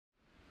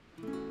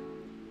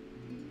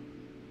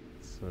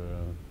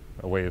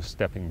a way of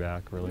stepping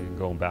back, really, and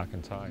going back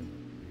in time.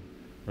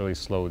 Really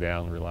slow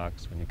down,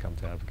 relax when you come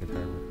to Advocate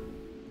Harbour.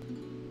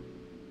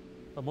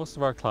 Most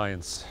of our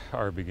clients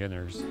are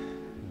beginners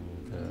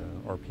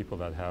and, or people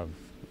that have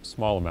a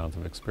small amount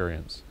of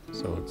experience.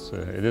 So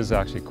it is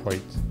actually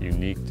quite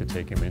unique to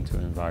take them into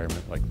an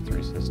environment like the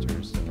Three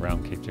Sisters and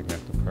around Cape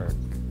Chignecto Park.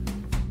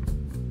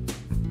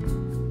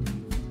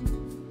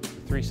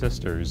 The Three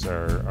Sisters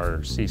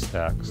are sea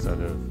stacks that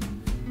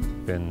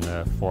have been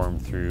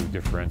formed through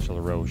differential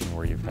erosion,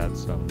 where you've had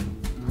some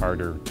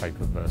harder type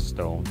of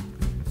stone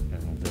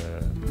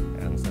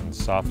and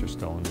softer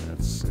stone, and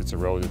it's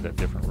eroded at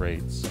different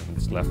rates, and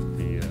it's left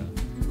these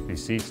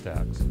sea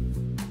stacks.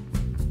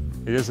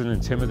 It is an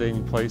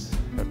intimidating place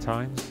at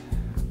times,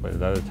 but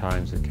at other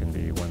times it can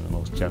be one of the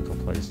most gentle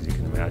places you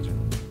can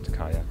imagine to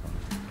kayak on.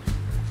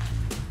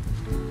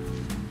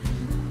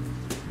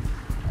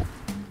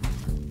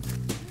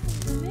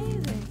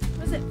 Amazing.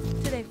 Was it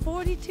today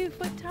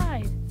 42-foot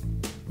tide?